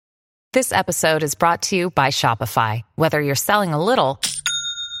This episode is brought to you by Shopify. Whether you're selling a little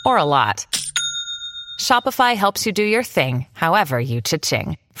or a lot, Shopify helps you do your thing, however you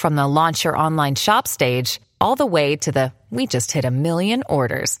cha-ching. From the launch your online shop stage, all the way to the we just hit 1 million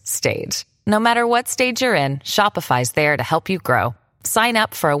orders stage. No matter what stage you're in, Shopify's there to help you grow. Sign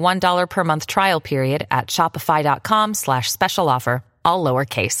up for a $1 per month trial period at shopify.com/special offer, all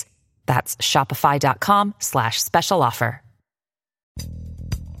lowercase. That's shopify.com/special offer.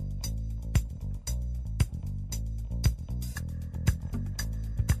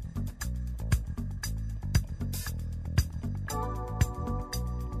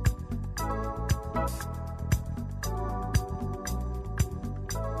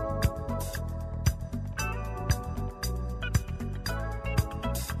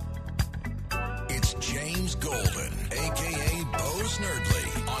 It's James Golden, a.k.a. Bo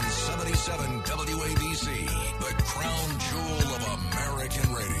Snerdley, on 77 WABC, the crown jewel of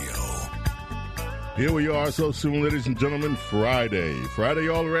American radio. Here we are so soon, ladies and gentlemen, Friday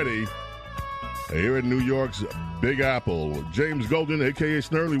already, here in New York's Big Apple. James Golden, a.k.a.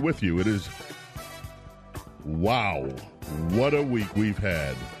 Snerdley, with you. It is, wow, what a week we've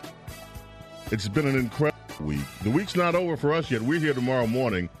had. It's been an incredible week. The week's not over for us yet. We're here tomorrow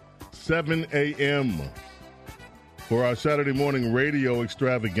morning, 7 a.m. for our Saturday morning radio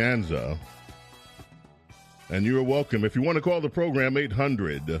extravaganza. And you're welcome. If you want to call the program,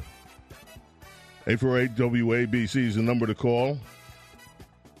 800-848-WABC is the number to call.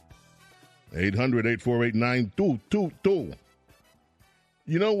 800-848-9222.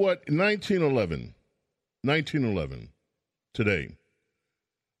 You know what? 1911, today,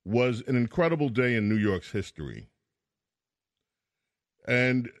 was an incredible day in New York's history.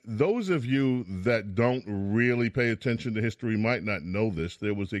 And those of you that don't really pay attention to history might not know this.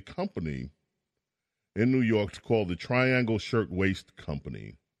 There was a company in New York called the Triangle Shirtwaist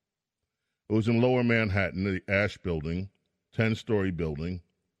Company. It was in Lower Manhattan, the Ash Building, 10-story building.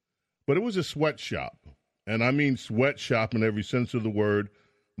 But it was a sweatshop. And I mean sweatshop in every sense of the word,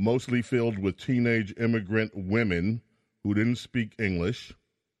 mostly filled with teenage immigrant women who didn't speak English.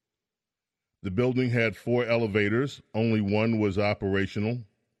 The building had 4 elevators. Only one was operational.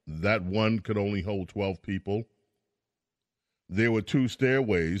 That one could only hold 12 people. There were 2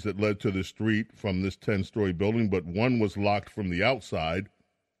 stairways that led to the street from this 10-story building, but one was locked from the outside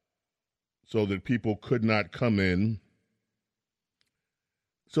so that people could not come in,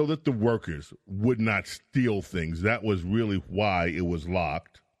 so that the workers would not steal things. That was really why it was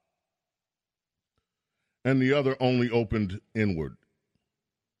locked. And the other only opened inward.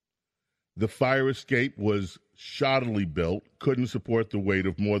 The fire escape was shoddily built, couldn't support the weight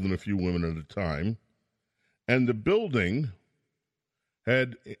of more than a few women at a time. And the building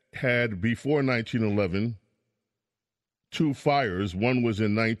had before 1911, 2 fires. One was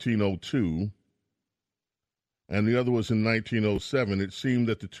in 1902, and the other was in 1907. It seemed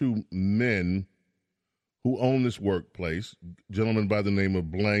that the 2 men who owned this workplace, gentlemen by the name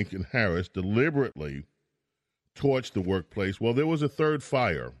of Blank and Harris, deliberately torched the workplace. Well, there was a 3rd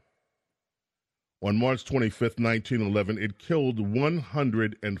fire. On March 25th, 1911, it killed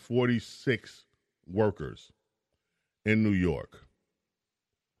 146 workers in New York.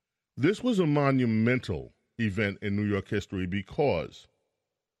 This was a monumental event in New York history because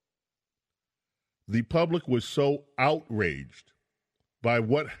the public was so outraged by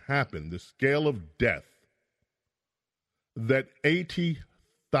what happened, the scale of death, that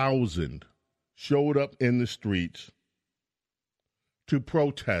 80,000 showed up in the streets to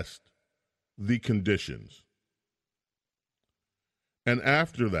protest the conditions. And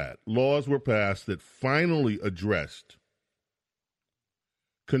after that, laws were passed that finally addressed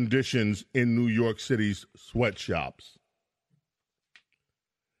conditions in New York City's sweatshops.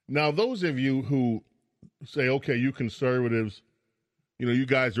 Now, those of you who say, okay, you conservatives, you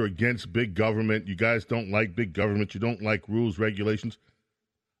guys are against big government, you guys don't like big government, you don't like rules, regulations,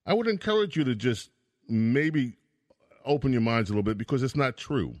 I would encourage you to just maybe open your minds a little bit, because it's not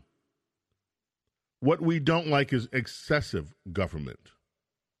true. What we don't like is excessive government.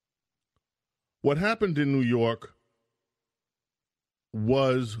 What happened in New York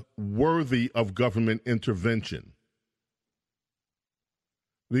was worthy of government intervention,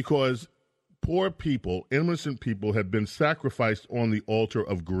 because poor people, innocent people, had been sacrificed on the altar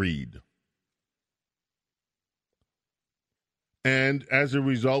of greed. And as a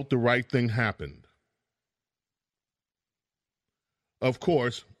result, the right thing happened. Of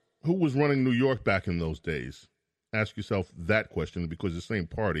course, who was running New York back in those days? Ask yourself that question, because the same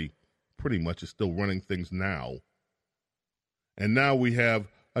party pretty much is still running things now. And now we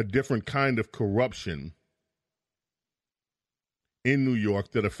have a different kind of corruption in New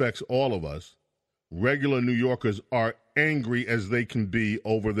York that affects all of us. Regular New Yorkers are angry as they can be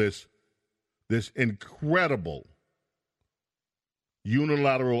over this incredible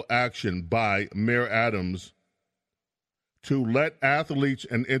unilateral action by Mayor Adams to let athletes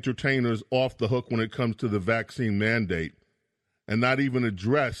and entertainers off the hook when it comes to the vaccine mandate and not even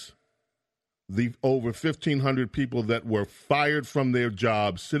address the over 1,500 people that were fired from their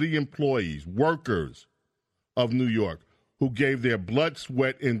jobs, city employees, workers of New York, who gave their blood,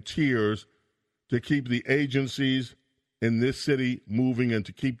 sweat, and tears to keep the agencies in this city moving and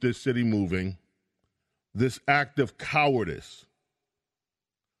to keep this city moving. This act of cowardice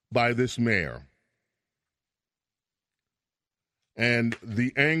by this mayor. And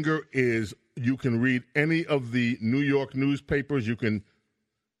the anger is, you can read any of the New York newspapers, you can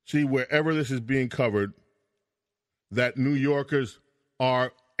see wherever this is being covered, that New Yorkers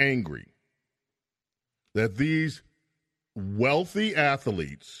are angry. That these wealthy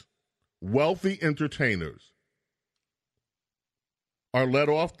athletes, wealthy entertainers, are let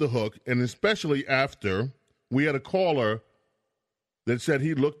off the hook, and especially after we had a caller that said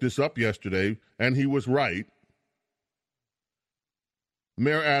he looked this up yesterday, and he was right.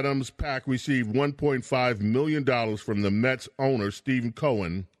 Mayor Adams' PAC received $1.5 million from the Mets owner, Stephen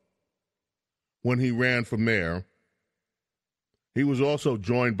Cohen, when he ran for mayor. He was also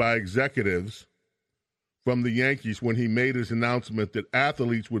joined by executives from the Yankees when he made his announcement that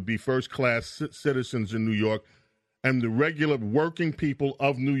athletes would be first-class citizens in New York and the regular working people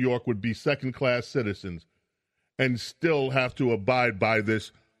of New York would be second-class citizens and still have to abide by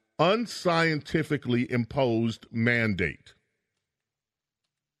this unscientifically imposed mandate.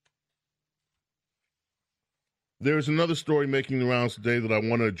 There's another story making the rounds today that I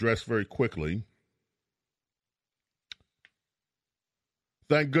want to address very quickly.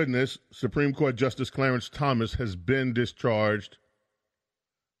 Thank goodness, Supreme Court Justice Clarence Thomas has been discharged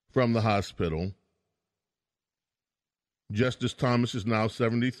from the hospital. Justice Thomas is now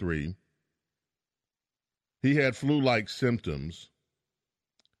 73. He had flu-like symptoms.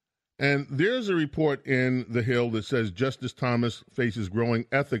 And there's a report in The Hill that says Justice Thomas faces growing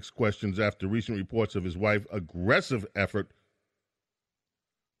ethics questions after recent reports of his wife's aggressive effort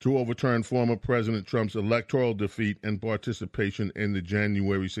to overturn former President Trump's electoral defeat and participation in the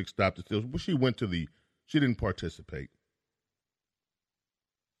January 6th Stop the Steal. Well, she didn't participate.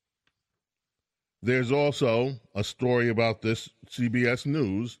 There's also a story about this, CBS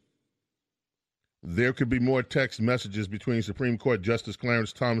News. There could be more text messages between Supreme Court Justice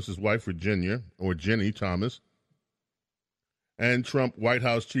Clarence Thomas's wife, Virginia, or Ginny Thomas, and Trump White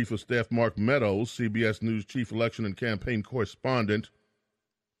House Chief of Staff Mark Meadows. CBS News Chief Election and Campaign Correspondent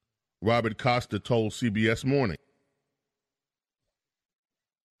Robert Costa told CBS Morning.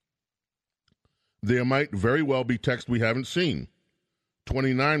 There might very well be text we haven't seen.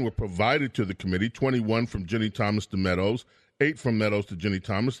 29 were provided to the committee, 21 from Ginny Thomas to Meadows, 8 from Meadows to Ginny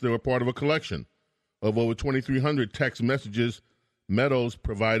Thomas. They were part of a collection of over 2,300 text messages Meadows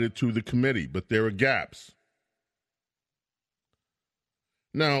provided to the committee, but there are gaps.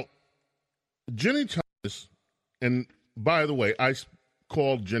 Now, Ginny Thomas, and by the way, I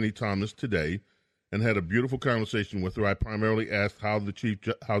called Ginny Thomas today and had a beautiful conversation with her. I primarily asked how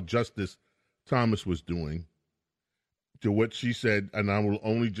Justice Thomas was doing, to which she said, and I will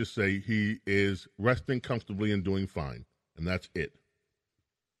only just say he is resting comfortably and doing fine, and that's it.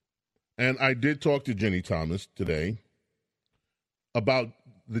 And I did talk to Ginny Thomas today about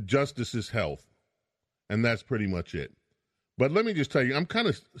the justice's health, and that's pretty much it. But let me just tell you, I'm kind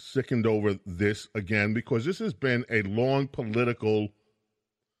of sickened over this again because this has been a long political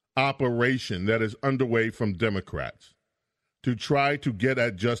operation that is underway from Democrats to try to get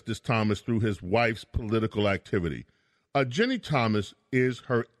at Justice Thomas through his wife's political activity. Ginny Thomas is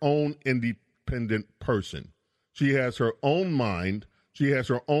her own independent person. She has her own mind. She has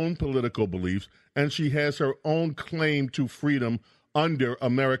her own political beliefs, and she has her own claim to freedom under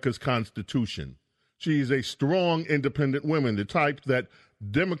America's Constitution. She is a strong, independent woman, the type that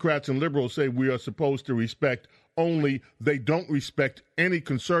Democrats and liberals say we are supposed to respect, only they don't respect any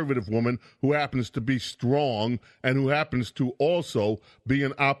conservative woman who happens to be strong and who happens to also be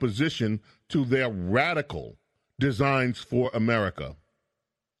in opposition to their radical designs for America.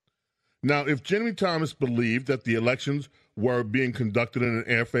 Now, if Ginny Thomas believed that the elections were being conducted in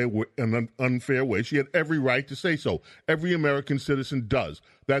an unfair way, she had every right to say so. Every American citizen does.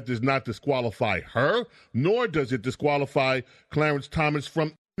 That does not disqualify her, nor does it disqualify Clarence Thomas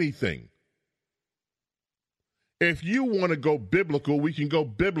from anything. If you want to go biblical, we can go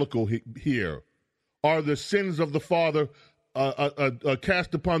biblical here. Are the sins of the father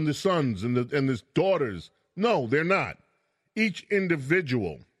cast upon the sons and his daughters? No, they're not. Each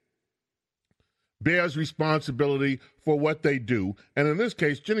individual bears responsibility for what they do. And in this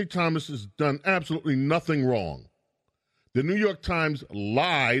case, Ginny Thomas has done absolutely nothing wrong. The New York Times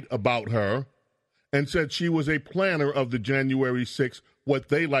lied about her and said she was a planner of the January 6th, what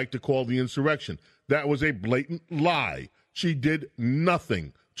they like to call the insurrection. That was a blatant lie. She did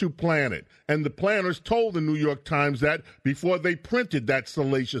nothing to plan it. And the planners told the New York Times that before they printed that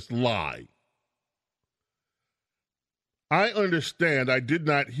salacious lie. I understand, I did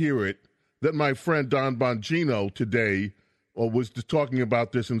not hear it, that my friend Don Bongino today was talking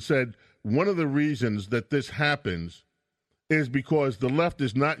about this and said one of the reasons that this happens is because the left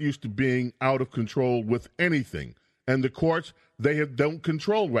is not used to being out of control with anything. And the courts, don't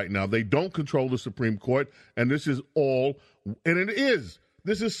control right now. They don't control the Supreme Court, and this is all, and it is.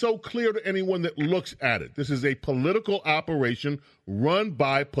 This is so clear to anyone that looks at it. This is a political operation run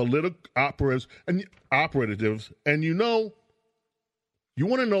by political operatives. And you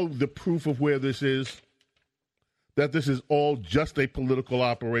want to know the proof of where this is? That this is all just a political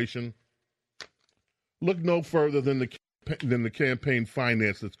operation? Look no further than the campaign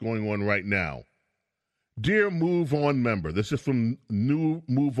finance that's going on right now. Dear Move On member, this is from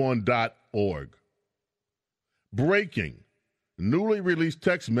newmoveon.org. Breaking. Newly released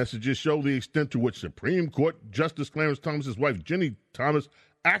text messages show the extent to which Supreme Court Justice Clarence Thomas's wife, Ginny Thomas,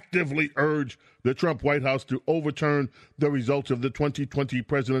 actively urged the Trump White House to overturn the results of the 2020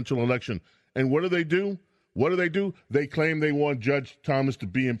 presidential election. And what do? They claim they want Judge Thomas to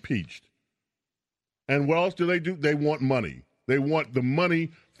be impeached. And what else do? They want money. They want the money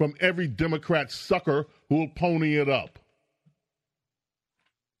from every Democrat sucker who will pony it up.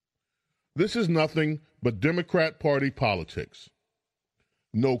 This is nothing but Democrat Party politics.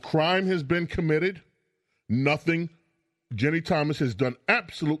 No crime has been committed. Nothing. Ginny Thomas has done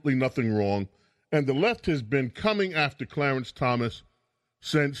absolutely nothing wrong. And the left has been coming after Clarence Thomas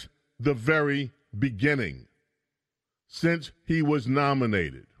since the very beginning, since he was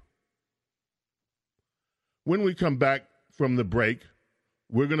nominated. When we come back from the break,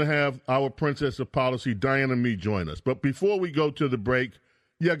 we're going to have our Princess of Policy, Diana Mee, join us. But before we go to the break,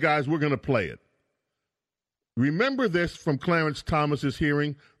 yeah, guys, we're going to play it. Remember this from Clarence Thomas's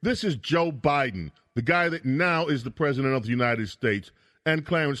hearing? This is Joe Biden, the guy that now is the president of the United States, and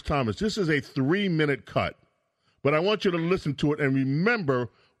Clarence Thomas. This is a 3-minute cut. But I want you to listen to it and remember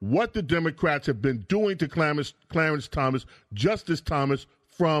what the Democrats have been doing to Clarence Thomas, Justice Thomas,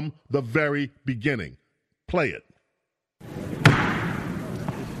 from the very beginning. Play it.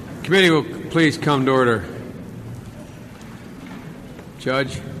 Committee will please come to order.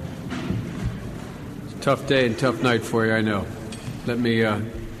 Judge, it's a tough day and tough night for you, I know. Let me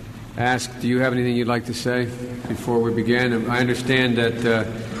ask, do you have anything you'd like to say before we begin? I understand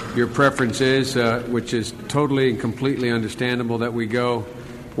that your preference is, which is totally and completely understandable, that we go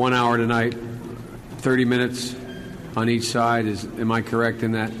 1 hour tonight, 30 minutes on each side. Am I correct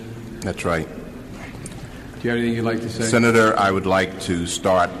in that? That's right. Do you have anything you'd like to say? Senator, I would like to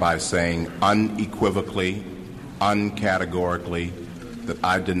start by saying unequivocally, uncategorically, that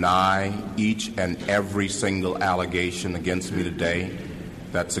I deny each and every single allegation against me today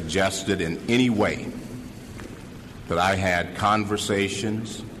that suggested in any way that I had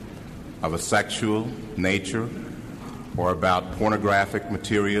conversations of a sexual nature or about pornographic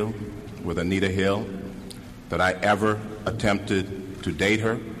material with Anita Hill, that I ever attempted to date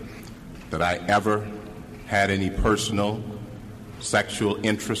her, that I ever had any personal sexual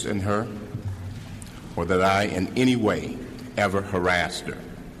interest in her, or that I in any way ever harassed her.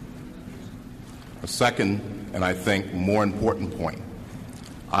 A second, and I think more important point,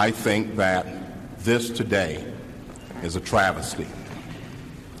 I think that this today is a travesty.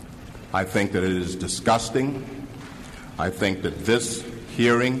 I think that it is disgusting. I think that this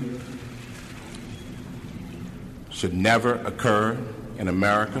hearing should never occur in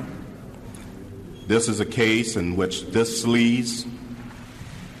America. This is a case in which this sleaze,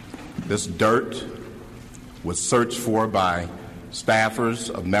 this dirt, was searched for by staffers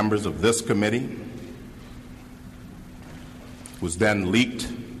of members of this committee, was then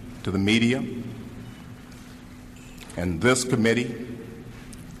leaked to the media, and this committee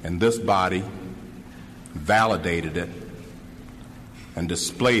and this body validated it and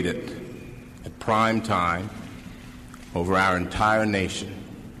displayed it at prime time over our entire nation.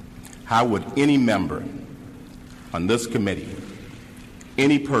 How would any member on this committee,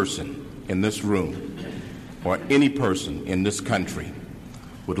 any person in this room, or any person in this country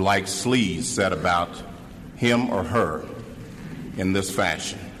would like sleaze said about him or her in this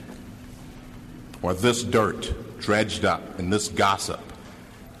fashion, or this dirt dredged up, and this gossip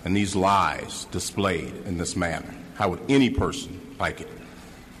and these lies displayed in this manner? How would any person like it?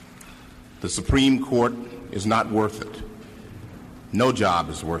 The Supreme Court is not worth it. No job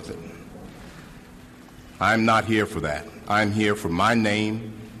is worth it. I'm not here for that. I'm here for my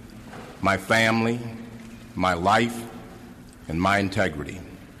name, my family, my life, and my integrity.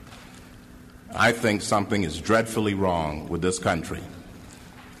 I think something is dreadfully wrong with this country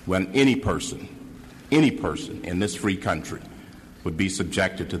when any person in this free country would be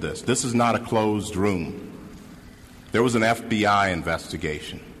subjected to this. This is not a closed room. There was an FBI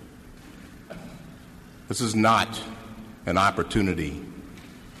investigation. This is not an opportunity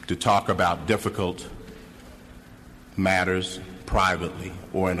to talk about difficult matters privately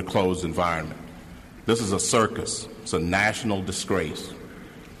or in a closed environment. This is a circus. It's a national disgrace.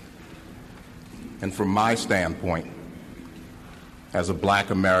 And from my standpoint, as a black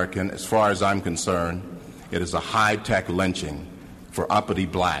American, as far as I'm concerned, it is a high-tech lynching for uppity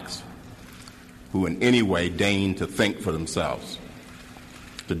blacks who in any way deign to think for themselves,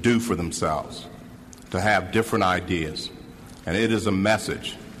 to do for themselves, to have different ideas. And it is a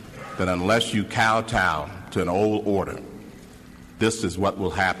message that unless you kowtow to an old order, this is what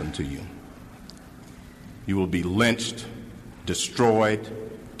will happen to you. You will be lynched, destroyed,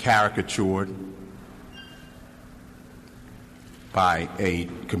 caricatured by a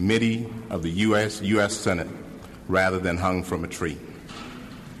committee of the U.S. Senate rather than hung from a tree.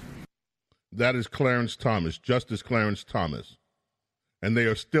 That is Clarence Thomas, Justice Clarence Thomas. And they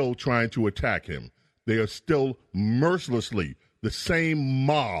are still trying to attack him. They are still mercilessly the same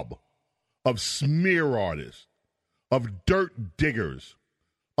mob of smear artists, of dirt diggers,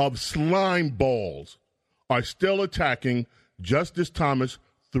 of slime balls are still attacking Justice Thomas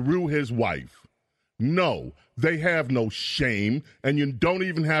through his wife. No, they have no shame, and you don't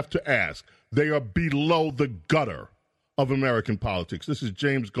even have to ask. They are below the gutter of American politics. This is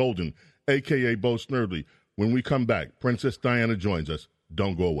James Golden, a.k.a. Bo Snerdley. When we come back, Princess Diana joins us.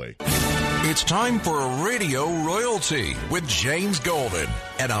 Don't go away. It's time for Radio Royalty with James Golden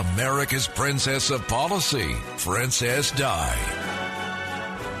and America's Princess of Policy, Princess Di.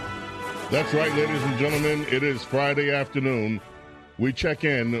 That's right, ladies and gentlemen. It is Friday afternoon. We check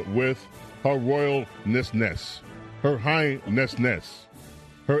in with Her Royalness, Her Highness,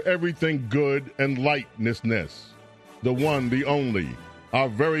 Her Everything Good and Lightness, the one, the only, our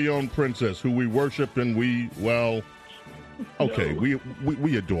very own princess who we worship and we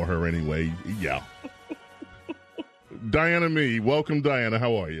adore her anyway. Yeah. Diana Me. Welcome, Diana.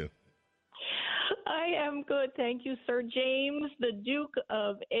 How are you? I am good. Thank you, Sir James, the Duke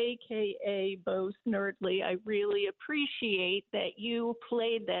of a.k.a. Bo Snerdley. I really appreciate that you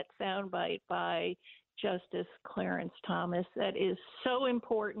played that soundbite by Justice Clarence Thomas. That is so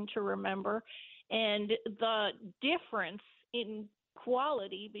important to remember. And the difference in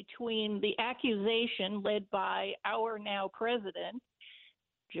quality between the accusation led by our now president,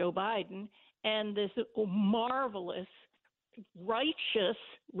 Joe Biden, and this marvelous, righteous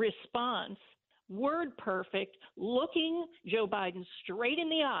response, word perfect, looking Joe Biden straight in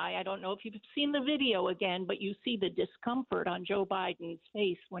the eye. I don't know if you've seen the video again, but you see the discomfort on Joe Biden's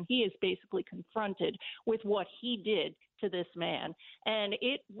face when he is basically confronted with what he did to this man. And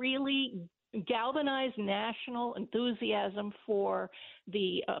it really galvanized national enthusiasm for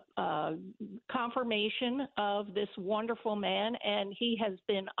the confirmation of this wonderful man, and he has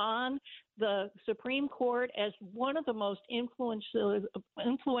been on the Supreme Court as one of the most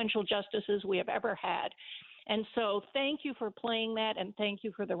influential justices we have ever had. And so thank you for playing that, and thank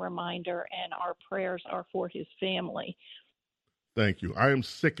you for the reminder, and our prayers are for his family. Thank you. I am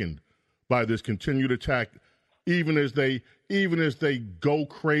sickened by this continued attack, even as they go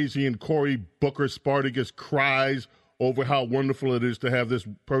crazy and Cory Booker Spartacus cries over how wonderful it is to have this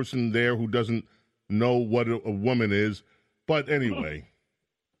person there who doesn't know what a woman is. But anyway,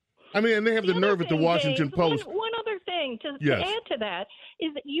 I mean, and they have the nerve at the Washington Post. One other thing to add to that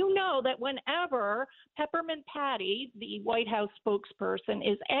is that you know that whenever Peppermint Patty, the White House spokesperson,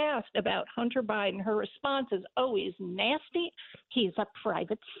 is asked about Hunter Biden, her response is always nasty. He's a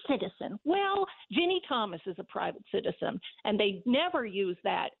private citizen. Well, Ginny Thomas is a private citizen, and they never use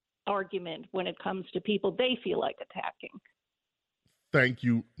that argument when it comes to people they feel like attacking. Thank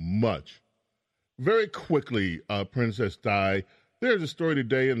you much. Very quickly, Princess Di, there's a story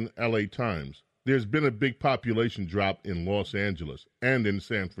today in the LA Times. There's been a big population drop in Los Angeles and in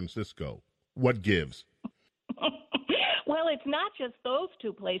San Francisco. What gives? Well, it's not just those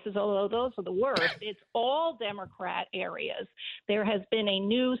two places, although those are the worst. It's all Democrat areas. There has been a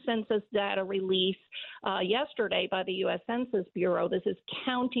new census data release yesterday by the U.S. Census Bureau. This is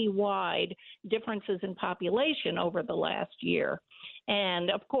county-wide differences in population over the last year. And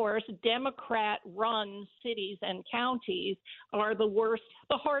of course, Democrat-run cities and counties are the worst,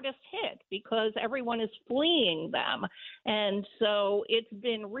 the hardest hit, because everyone is fleeing them. And so it's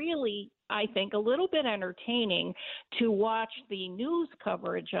been really, I think, a little bit entertaining to watch the news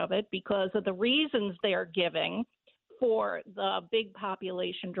coverage of it because of the reasons they're giving for the big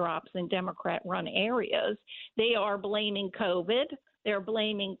population drops in Democrat-run areas. They are blaming COVID. They're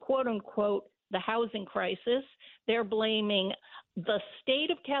blaming, quote unquote, the housing crisis. They're blaming the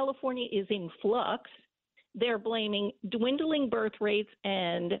state of California is in flux. They're blaming dwindling birth rates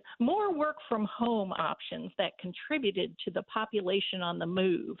and more work from home options that contributed to the population on the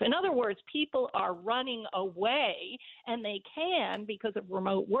move. In other words, people are running away, and they can because of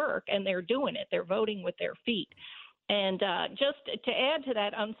remote work, and they're doing it. They're voting with their feet. And just to add to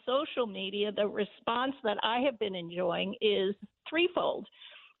that, on social media, the response that I have been enjoying is threefold.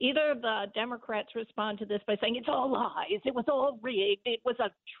 Either the Democrats respond to this by saying it's all lies, it was all rigged, it was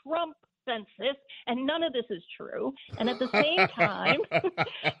a Trump census, and none of this is true. And at the same time,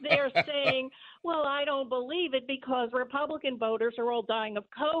 they're saying, well, I don't believe it because Republican voters are all dying of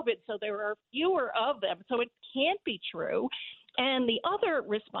COVID, so there are fewer of them, so it can't be true. And the other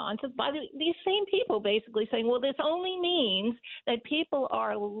response is by these same people basically saying, well, this only means that people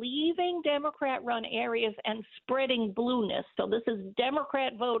are leaving Democrat-run areas and spreading blueness. So this is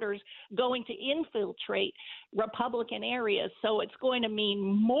Democrat voters going to infiltrate Republican areas. So it's going to mean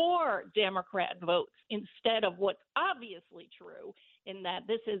more Democrat votes instead of what's obviously true, in that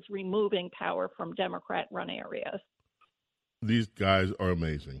this is removing power from Democrat-run areas. These guys are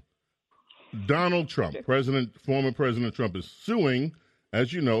amazing. Donald Trump, former President Trump, is suing,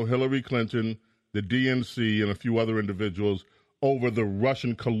 as you know, Hillary Clinton, the DNC, and a few other individuals over the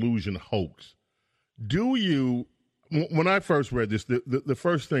Russian collusion hoax. Do you, when I first read this, the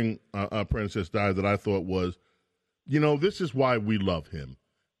first thing, Princess Di, that I thought was, this is why we love him.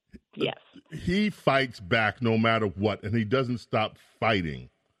 Yes. He fights back no matter what, and he doesn't stop fighting.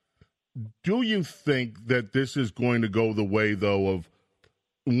 Do you think that this is going to go the way, though, of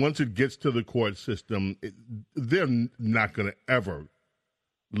once it gets to the court system, they're not going to ever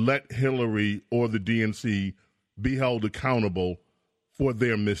let Hillary or the DNC be held accountable for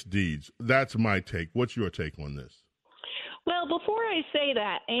their misdeeds? That's my take. What's your take on this? Well, before I say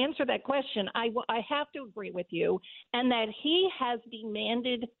that, answer that question, I have to agree with you, and that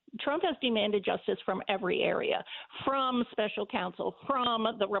Trump has demanded justice from every area, from special counsel, from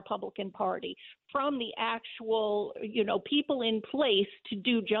the Republican Party, from the actual, people in place to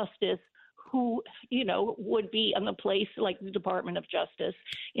do justice who, would be in the place like the Department of Justice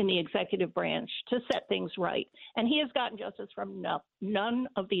in the executive branch to set things right. And he has gotten justice from none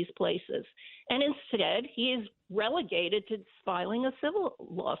of these places. And instead, he is relegated to filing a civil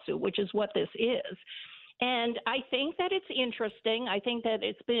lawsuit, which is what this is. And I think that it's interesting. I think that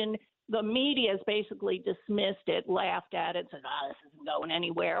the media has basically dismissed it, laughed at it, said, this isn't going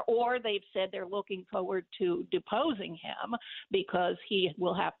anywhere. Or they've said they're looking forward to deposing him because he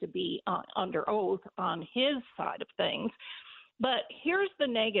will have to be under oath on his side of things. But here's the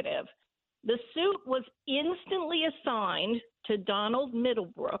negative. The suit was instantly assigned to Donald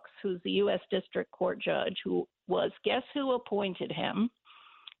Middlebrooks, who's the U.S. District Court judge, guess who appointed him?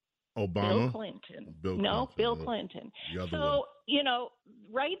 Obama? Bill Clinton. Bill Clinton. So,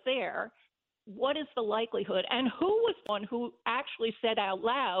 right there, what is the likelihood? And who was one who actually said out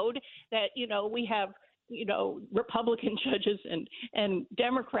loud that, we have, Republican judges and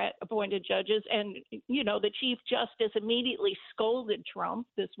Democrat appointed judges, and, the Chief Justice immediately scolded Trump.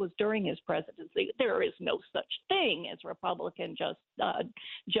 This was during his presidency. There is no such thing as Republican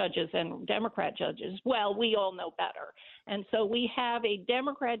judges and Democrat judges. Well, we all know better. And so we have a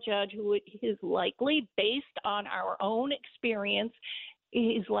Democrat judge who is likely, based on our own experience,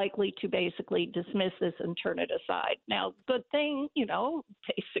 he's likely to basically dismiss this and turn it aside. Now, good thing,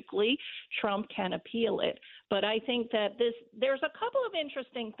 basically Trump can appeal it. But I think that there's a couple of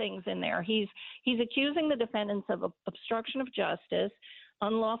interesting things in there. He's accusing the defendants of obstruction of justice,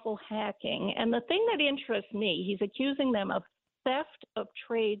 unlawful hacking. And the thing that interests me, he's accusing them of theft of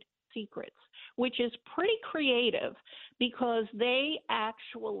trade secrets, which is pretty creative because they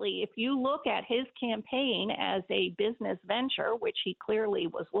actually, if you look at his campaign as a business venture, which he clearly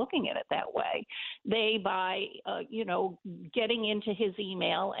was looking at it that way, by getting into his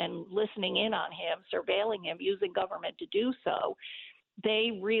email and listening in on him, surveilling him, using government to do so,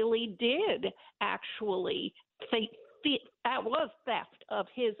 they really did actually that was theft of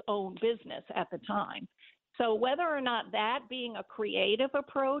his own business at the time. So whether or not that being a creative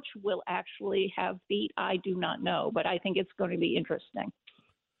approach will actually have feet, I do not know, but I think it's going to be interesting.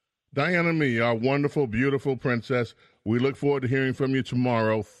 Diana Mee, our wonderful, beautiful princess, we look forward to hearing from you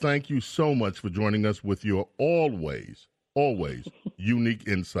tomorrow. Thank you so much for joining us with your always unique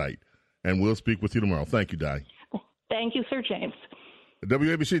insight. And we'll speak with you tomorrow. Thank you, Di. Thank you, Sir James.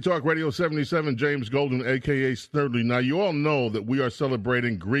 WABC Talk Radio 77, James Golden, a.k.a. Snerdley. Now, you all know that we are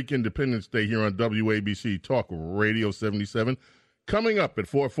celebrating Greek Independence Day here on WABC Talk Radio 77. Coming up at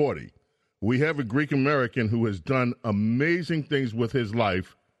 4:40, we have a Greek American who has done amazing things with his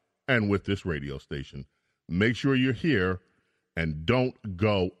life and with this radio station. Make sure you're here and don't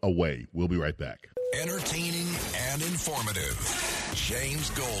go away. We'll be right back. Entertaining and informative. James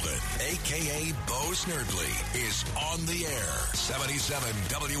Golden, a.k.a. Bo Snerdley, is on the air. 77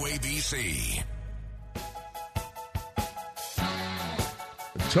 WABC.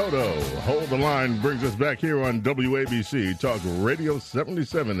 Toto, Hold the Line, brings us back here on WABC Talk Radio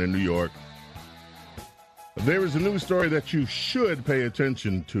 77 in New York. There is a news story that you should pay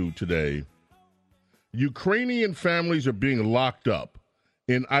attention to today. Ukrainian families are being locked up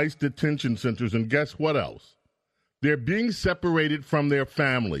in ICE detention centers, and guess what else? They're being separated from their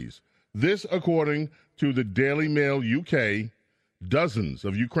families. This, according to the Daily Mail UK, dozens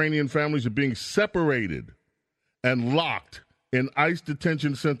of Ukrainian families are being separated and locked in ICE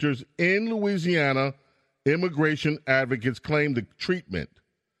detention centers in Louisiana. Immigration advocates claim the treatment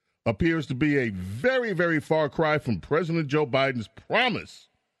appears to be a very, very far cry from President Joe Biden's promise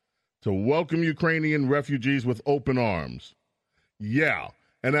to welcome Ukrainian refugees with open arms. Yeah,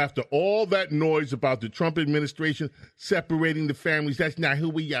 and after all that noise about the Trump administration separating the families, that's not who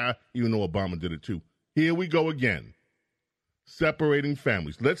we are, even though Obama did it too. Here we go again, separating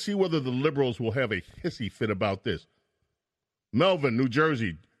families. Let's see whether the liberals will have a hissy fit about this. Melvin, New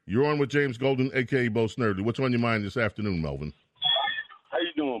Jersey, you're on with James Golden, a.k.a. Bo Snerdley. What's on your mind this afternoon, Melvin? How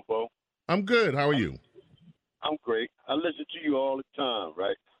you doing, Bo? I'm good. How are you? I'm great. I listen to you all the time,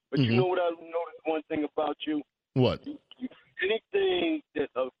 right? But you know what I noticed one thing about you? What? Anything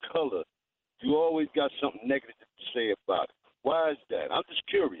that's of color, you always got something negative to say about it. Why is that? I'm just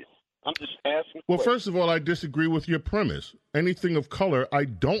curious. I'm just asking. Well, first of all, I disagree with your premise. Anything of color, I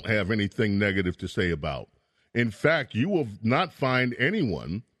don't have anything negative to say about. In fact, you will not find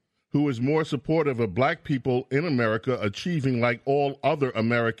anyone who is more supportive of black people in America achieving like all other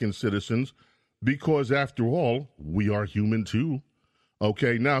American citizens, because after all, we are human too.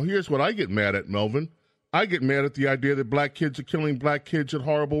 Okay, now here's what I get mad at, Melvin. I get mad at the idea that black kids are killing black kids at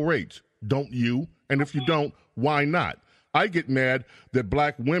horrible rates. Don't you? And if you don't, why not? I get mad that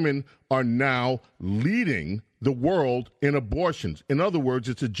black women are now leading the world in abortions. In other words,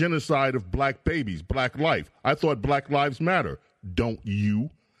 it's a genocide of black babies, black life. I thought Black Lives Matter. Don't you?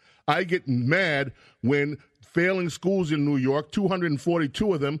 I get mad when failing schools in New York,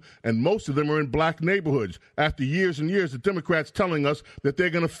 242 of them, and most of them are in black neighborhoods. After years and years, the Democrats telling us that they're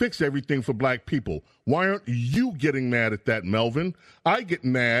going to fix everything for black people. Why aren't you getting mad at that, Melvin? I get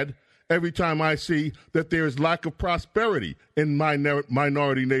mad every time I see that there is lack of prosperity in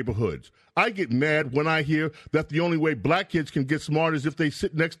minority neighborhoods. I get mad when I hear that the only way black kids can get smart is if they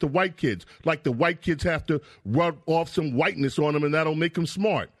sit next to white kids, like the white kids have to rub off some whiteness on them and that'll make them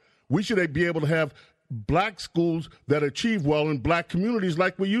smart. We should be able to have black schools that achieve well in black communities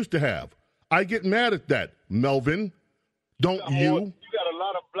like we used to have. I get mad at that, Melvin. Don't you? You got a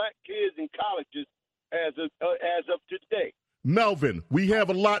lot of black kids in colleges as of today. Melvin, we have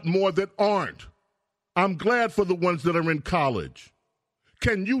a lot more that aren't. I'm glad for the ones that are in college.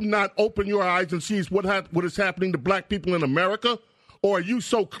 Can you not open your eyes and see what is happening to black people in America? Or are you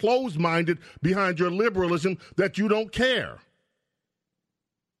so closed-minded behind your liberalism that you don't care?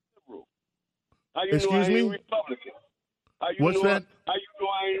 How you Excuse know I me? ain't Republican? What's that? How you know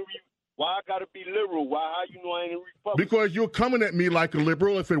I ain't why I got to be liberal? How you know I ain't a Republican? Because you're coming at me like a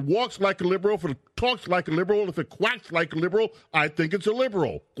liberal. If it walks like a liberal, if it talks like a liberal, if it quacks like a liberal, I think it's a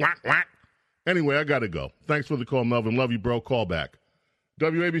liberal. Quack, quack. Anyway, I got to go. Thanks for the call, Melvin. Love you, bro. Call back.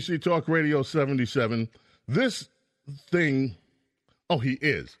 WABC Talk Radio 77. This thing, he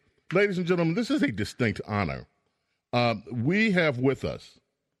is. Ladies and gentlemen, this is a distinct honor. We have with us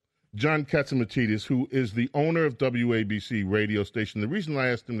John Catsimatidis, who is the owner of WABC radio station. The reason I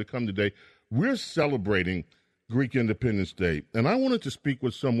asked him to come today, we're celebrating Greek Independence Day, and I wanted to speak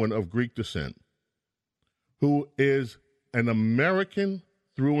with someone of Greek descent who is an American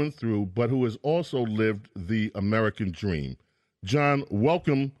through and through, but who has also lived the American dream. John,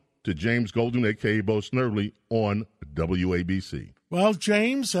 welcome to James Golden, a.k.a. Bo Snerdley, on WABC. Well,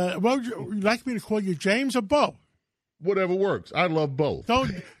 James, would you like me to call you James or Bo? Whatever works. I love both.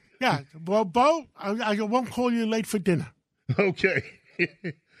 Yeah, well, Bo, I won't call you late for dinner. Okay.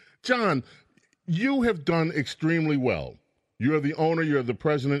 John, you have done extremely well. You're the owner, you're the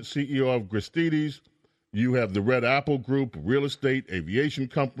president, CEO of Gristedes. You have the Red Apple Group, real estate, aviation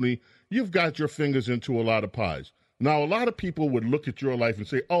company. You've got your fingers into a lot of pies. Now, a lot of people would look at your life and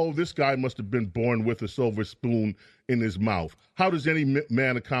say, oh, this guy must have been born with a silver spoon in his mouth. How does any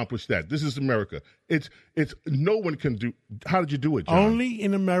man accomplish that? This is America. It's no one can do. How did you do it, John? Only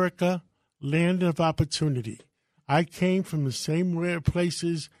in America, land of opportunity. I came from the same rare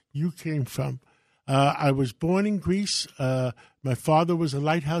places you came from. I was born in Greece. My father was a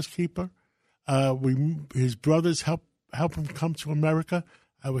lighthouse keeper. His brothers helped him come to America.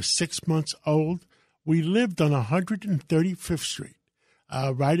 I was 6 months old. We lived on 135th Street,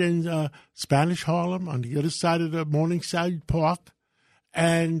 right in Spanish Harlem, on the other side of the Morningside Park.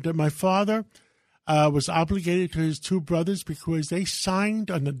 And my father was obligated to his two brothers because they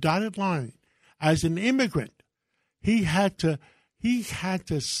signed on the dotted line. As an immigrant, he had to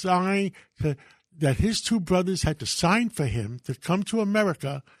sign that his two brothers had to sign for him to come to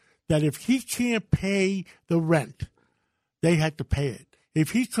America, that if he can't pay the rent, they had to pay it.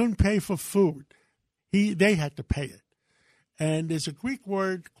 If he couldn't pay for food, they had to pay it. And there's a Greek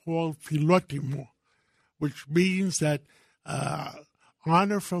word called philotimo, which means that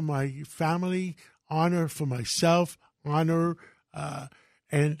honor for my family, honor for myself, honor.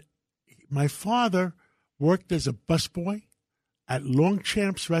 And my father worked as a busboy at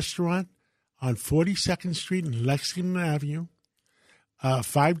Longchamp's restaurant on 42nd Street and Lexington Avenue,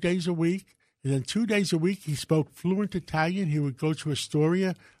 5 days a week. And then 2 days a week, he spoke fluent Italian. He would go to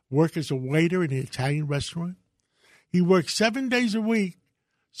Astoria, work as a waiter in an Italian restaurant. He worked 7 days a week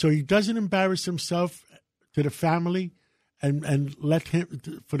so he doesn't embarrass himself to the family and let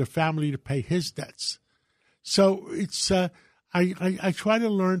him for the family to pay his debts. So it's I try to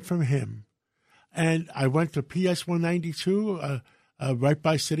learn from him. And I went to PS 192 right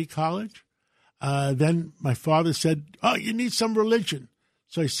by City College. Then my father said, oh, you need some religion.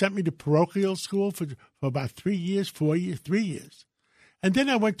 So he sent me to parochial school for about 3 years, 3 years. And then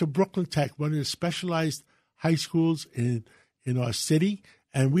I went to Brooklyn Tech, one of the specialized high schools in our city.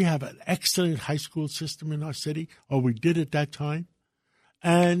 And we have an excellent high school system in our city, or we did at that time.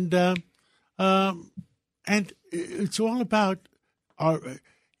 And it's all about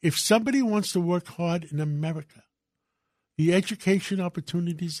if somebody wants to work hard in America, the education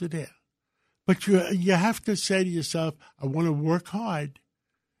opportunities are there. But you have to say to yourself, I want to work hard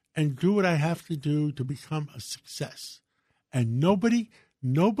and do what I have to do to become a success. And nobody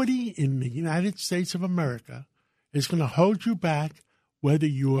in the United States of America is going to hold you back, whether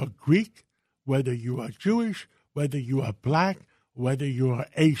you are Greek, whether you are Jewish, whether you are black, whether you are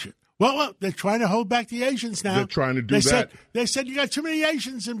Asian. Well, they're trying to hold back the Asians now. They're trying to do that. They said you got too many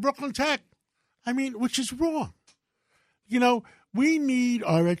Asians in Brooklyn Tech. I mean, which is wrong. You know, we need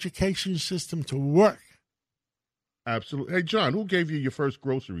our education system to work. Absolutely. Hey, John, who gave you your first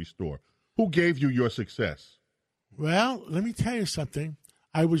grocery store? Who gave you your success? Well, let me tell you something.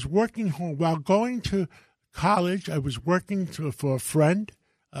 I was working home while going to college. I was working for a friend.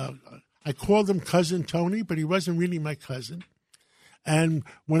 I called him Cousin Tony, but he wasn't really my cousin. And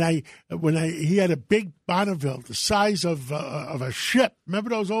when he had a big Bonneville, the size of a ship.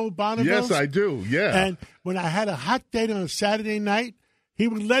 Remember those old Bonnevilles? Yes, I do. Yeah. And when I had a hot date on a Saturday night, he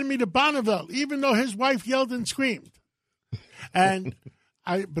would lend me to Bonneville, even though his wife yelled and screamed. And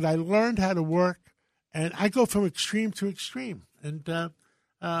I learned how to work, and I go from extreme to extreme. And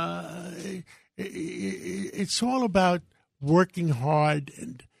it's all about working hard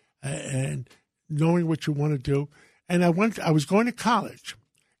and knowing what you want to do. And I was going to college,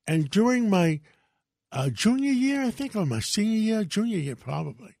 and during my junior year, I think, or my junior year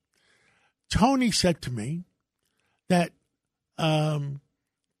probably, Tony said to me that, and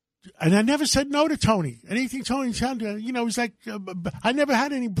I never said no to Tony. Anything Tony said, he's like, I never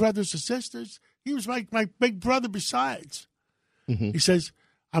had any brothers or sisters. He was like my big brother besides. Mm-hmm. He says,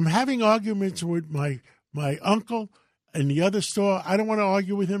 I'm having arguments with my uncle in the other store. I don't want to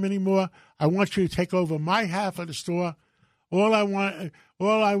argue with him anymore. I want you to take over my half of the store. All I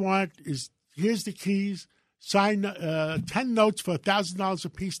want is, here's the keys. Sign 10 notes for $1,000 a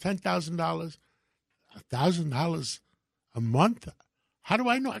piece, $10,000. $1,000 a month? How do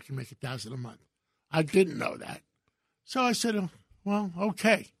I know I can make $1,000 a month? I didn't know that. So I said, well,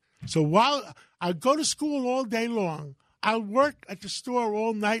 okay. So while I go to school all day long, I'll work at the store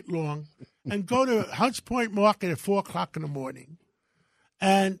all night long and go to Hunts Point Market at 4 o'clock in the morning.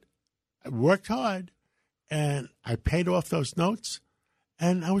 And I worked hard, and I paid off those notes,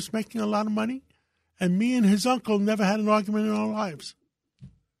 and I was making a lot of money. And me and his uncle never had an argument in our lives.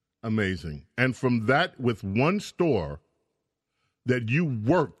 Amazing. And from that, with one store that you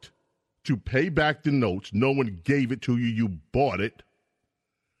worked to pay back the notes. No one gave it to you. You bought it.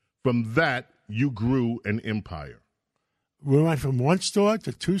 From that, you grew an empire. We went from 1 store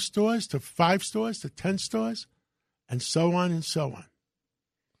to 2 stores to 5 stores to 10 stores, and so on and so on.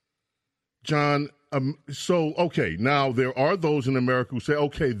 John, okay, now there are those in America who say,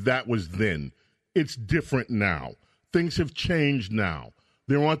 okay, that was then. It's different now. Things have changed now.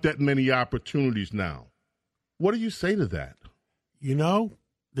 There aren't that many opportunities now. What do you say to that? You know,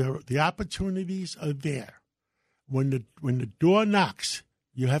 the opportunities are there. When the door knocks,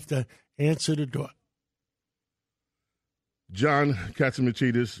 you have to answer the door. John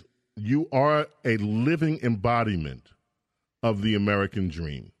Catsimatidis, you are a living embodiment of the American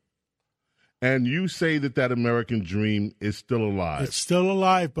dream. And you say that American dream is still alive. It's still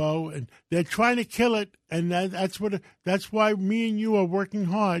alive, Bo, and they're trying to kill it, and that's why me and you are working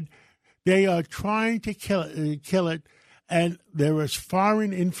hard. They are trying to kill it, and there is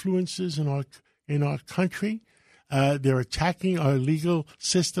foreign influences in our country. They're attacking our legal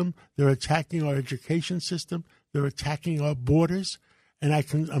system. They're attacking our education system. They're attacking our borders, and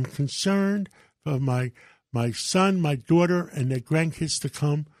I'm concerned for my son, my daughter, and their grandkids to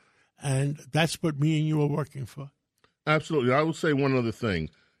come. And that's what me and you are working for. Absolutely. I will say one other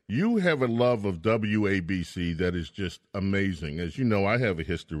thing. You have a love of WABC that is just amazing. As you know, I have a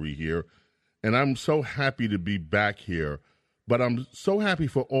history here, and I'm so happy to be back here. But I'm so happy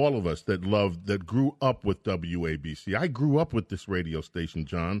for all of us that grew up with WABC. I grew up with this radio station,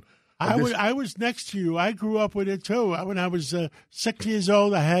 John. I was next to you. I grew up with it, too. When I was 6 years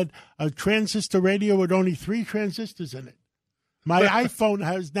old, I had a transistor radio with only 3 transistors in it. My iPhone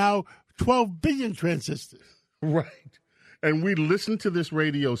has now 12 billion transistors. Right. And we listened to this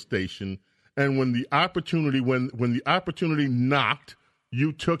radio station, and when the opportunity knocked,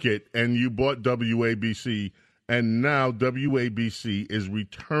 you took it and you bought WABC, and now WABC is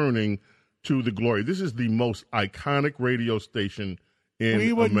returning to the glory. This is the most iconic radio station in America.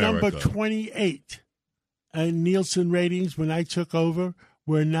 We were number 28 in Nielsen ratings when I took over.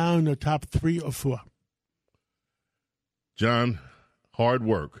 We're now in the top 3 or 4. John, hard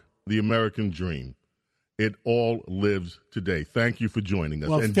work, the American dream. It all lives today. Thank you for joining us.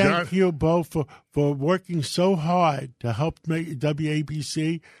 Well, and thank you, Bo, for working so hard to help make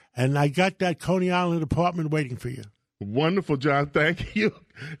WABC. And I got that Coney Island apartment waiting for you. Wonderful, John. Thank you.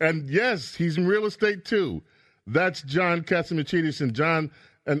 And yes, he's in real estate, too. That's John Catsimatidis. And John,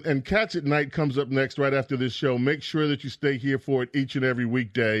 and Cats at Night comes up next right after this show. Make sure that you stay here for it each and every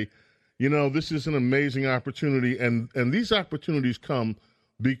weekday. You know, this is an amazing opportunity, and these opportunities come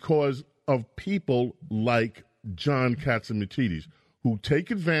because of people like John Catsimatidis who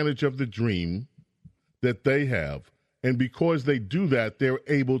take advantage of the dream that they have, and because they do that, they're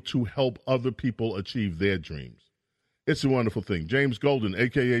able to help other people achieve their dreams. It's a wonderful thing. James Golden,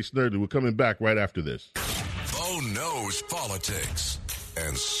 a.k.a. Snerdley, we're coming back right after this. Bo knows politics.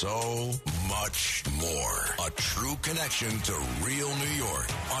 And so much more. A true connection to real New York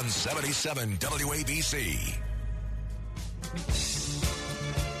on 77 WABC.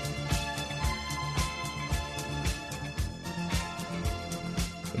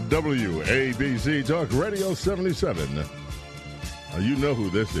 WABC Talk Radio 77. You know who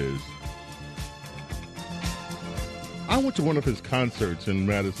this is. I went to one of his concerts in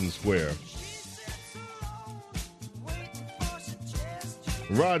Madison Square.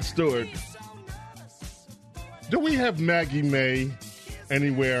 Rod Stewart. Do we have Maggie May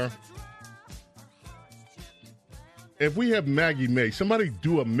anywhere? If we have Maggie May, somebody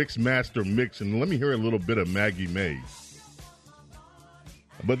do a mix master mix and let me hear a little bit of Maggie May.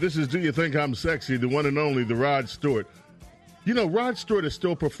 But this is Do You Think I'm Sexy, the one and only, the Rod Stewart. You know, Rod Stewart is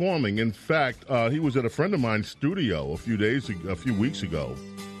still performing. In fact, he was at a friend of mine's studio a few weeks ago,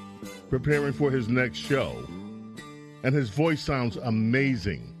 preparing for his next show. And his voice sounds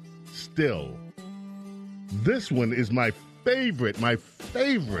amazing still. This one is my favorite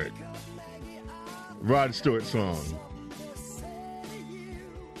Rod Stewart song.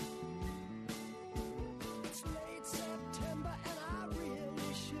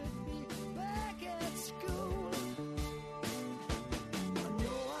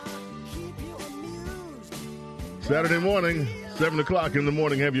 Saturday morning, 7 o'clock in the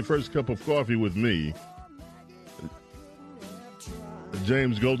morning, have your first cup of coffee with me,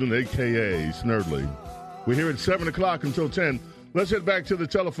 James Golden, a.k.a. Snerdley. We're here at 7 o'clock until 10. Let's head back to the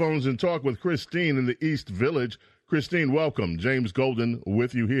telephones and talk with Christine in the East Village. Christine, welcome. James Golden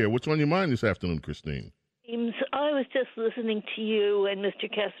with you here. What's on your mind this afternoon, Christine? James, I was just listening to you and Mr.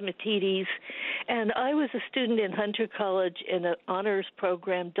 Catsimatidis, and I was a student in Hunter College in an honors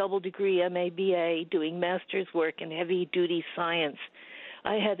program, double degree MABA, doing master's work in heavy-duty science.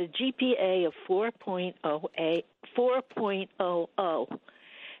 I had a GPA of 4.00.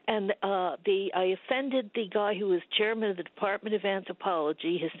 And I offended the guy who was chairman of the Department of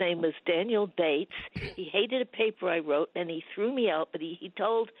Anthropology. His name was Daniel Bates. He hated a paper I wrote, and he threw me out, but he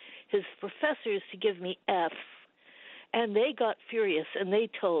told his professors to give me Fs. And they got furious, and they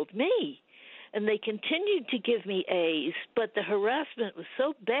told me. And they continued to give me A's, but the harassment was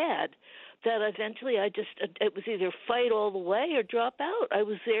so bad that eventually it was either fight all the way or drop out. I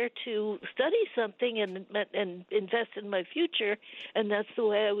was there to study something and invest in my future, and that's the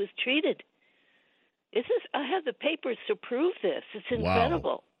way I was treated. I have the papers to prove this. It's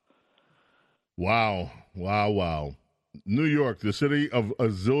incredible. Wow. New York, the city of a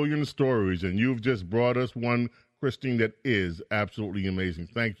zillion stories, and you've just brought us one, Christine, that is absolutely amazing.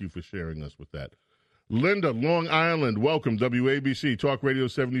 Thank you for sharing us with that. Linda, Long Island, welcome, WABC, Talk Radio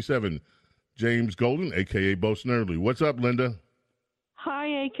 77. James Golden, a.k.a. Bo Snerdley. What's up, Linda? Hi,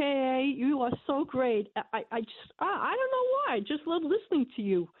 a.k.a. You are so great. I don't know why. I just love listening to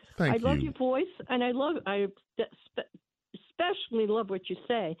you. Thank you. I love your voice, and I especially love what you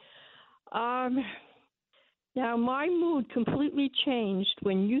say. Now, my mood completely changed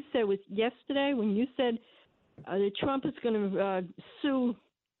when you said, yesterday, when you said that Trump is going to sue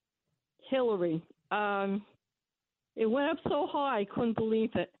Hillary. It went up so high, I couldn't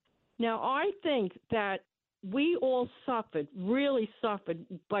believe it. Now, I think that we all really suffered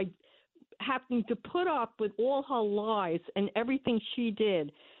by having to put up with all her lies and everything she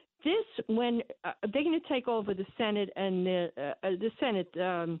did. When they're going to take over the Senate and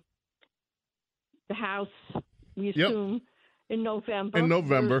the House, we assume, in November. In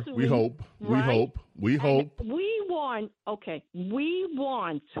November, we hope. Right? We hope. We want,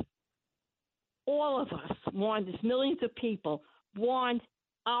 all of us there's millions of people, want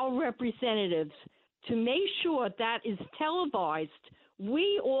our representatives to make sure that is televised.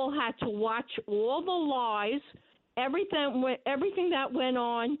 We all had to watch all the lies, everything that went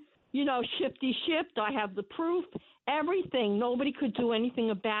on, shifty shift. I have the proof, everything. Nobody could do anything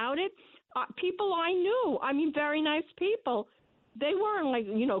about it. People I knew, very nice people. They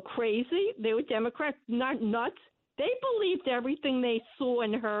weren't crazy. They were Democrats, not nuts. They believed everything they saw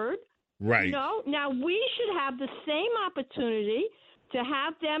and heard. Right. Now we should have the same opportunity to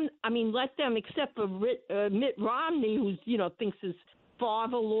have them, let them, except for Mitt Romney, who's, thinks his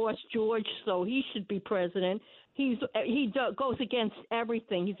father lost George, so he should be president. He goes against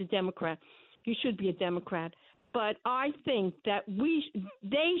everything. He's a Democrat. He should be a Democrat. But I think that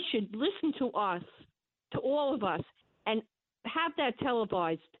they should listen to us, to all of us, and have that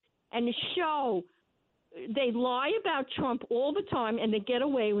televised and show they lie about Trump all the time and they get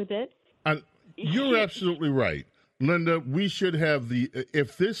away with it. You're absolutely right. Linda, we should have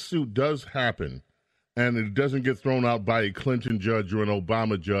if this suit does happen and it doesn't get thrown out by a Clinton judge or an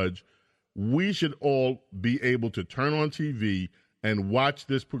Obama judge, we should all be able to turn on TV and watch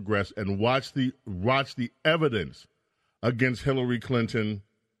this progress and watch the evidence against Hillary Clinton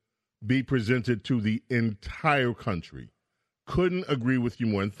be presented to the entire country. Couldn't agree with you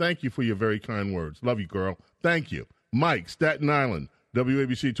more. And thank you for your very kind words. Love you, girl. Thank you. Mike, Staten Island,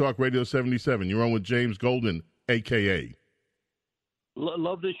 WABC Talk Radio 77. You're on with James Golden, a.k.a.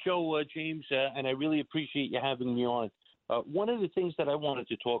 Love the show, James, and I really appreciate you having me on. One of the things that I wanted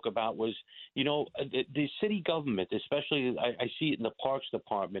to talk about was, the city government, especially I see it in the Parks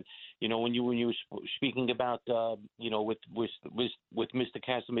Department. When you were speaking about, with Mr.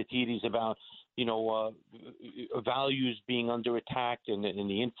 Catsimatidis about, values being under attack and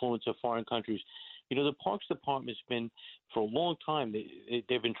the influence of foreign countries. The Parks Department's been, for a long time,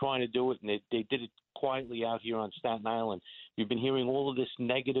 they've been trying to do it, and they did it quietly out here on Staten Island. You've been hearing all of this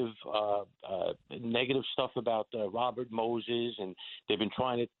negative stuff about Robert Moses, and they've been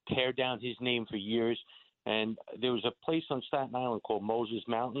trying to tear down his name for years. And there was a place on Staten Island called Moses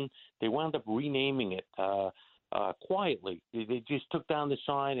Mountain. They wound up renaming it quietly. They just took down the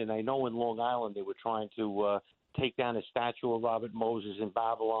sign, and I know in Long Island they were trying to take down a statue of Robert Moses in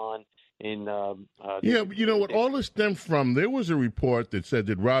Babylon. You know what? All this stemmed from, there was a report that said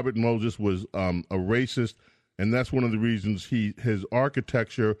that Robert Moses was a racist, and that's one of the reasons his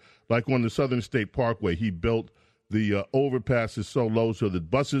architecture, like on the Southern State Parkway, he built the overpasses so low so that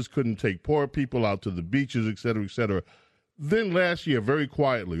buses couldn't take poor people out to the beaches, et cetera, et cetera. Then last year, very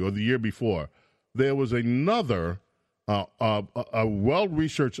quietly, or the year before, there was another a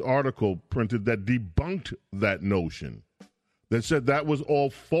well-researched article printed that debunked that notion, that said that was all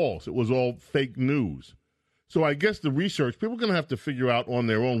false. It was all fake news. So I guess the research, people are going to have to figure out on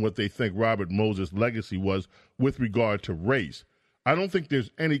their own what they think Robert Moses' legacy was with regard to race. I don't think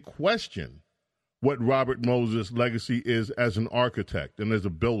there's any question what Robert Moses' legacy is as an architect and as a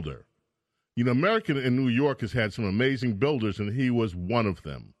builder. You know, America in New York has had some amazing builders, and he was one of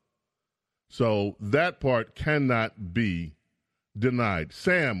them. So that part cannot be denied.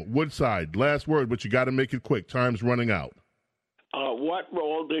 Sam, Woodside, last word, but you got to make it quick. Time's running out. What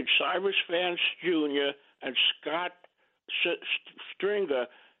role did Cyrus Vance Jr. and Scott Stringer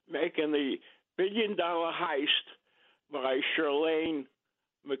make in the $1 billion heist by Shirlane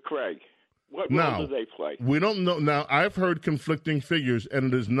McCraig? What role did they play? We don't know. Now, I've heard conflicting figures,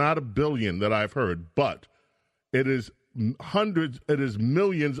 and it is not $1 billion that I've heard, but it is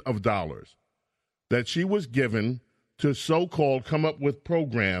millions of dollars that she was given to so-called come up with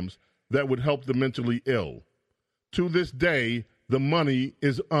programs that would help the mentally ill. To this day, the money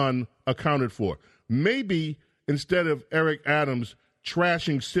is unaccounted for. Maybe instead of Eric Adams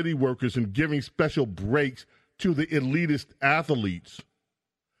trashing city workers and giving special breaks to the elitist athletes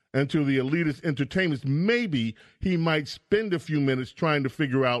and to the elitist entertainers, maybe he might spend a few minutes trying to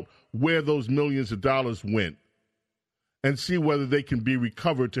figure out where those millions of dollars went and see whether they can be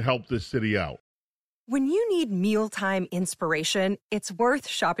recovered to help this city out. When you need mealtime inspiration, it's worth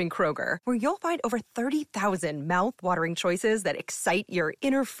shopping Kroger, where you'll find over 30,000 mouth-watering choices that excite your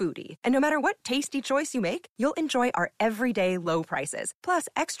inner foodie. And no matter what tasty choice you make, you'll enjoy our everyday low prices, plus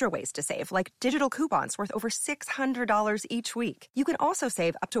extra ways to save, like digital coupons worth over $600 each week. You can also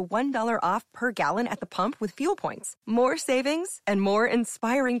save up to $1 off per gallon at the pump with fuel points. More savings and more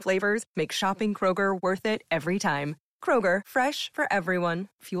inspiring flavors make shopping Kroger worth it every time. Kroger, fresh for everyone.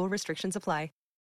 Fuel restrictions apply.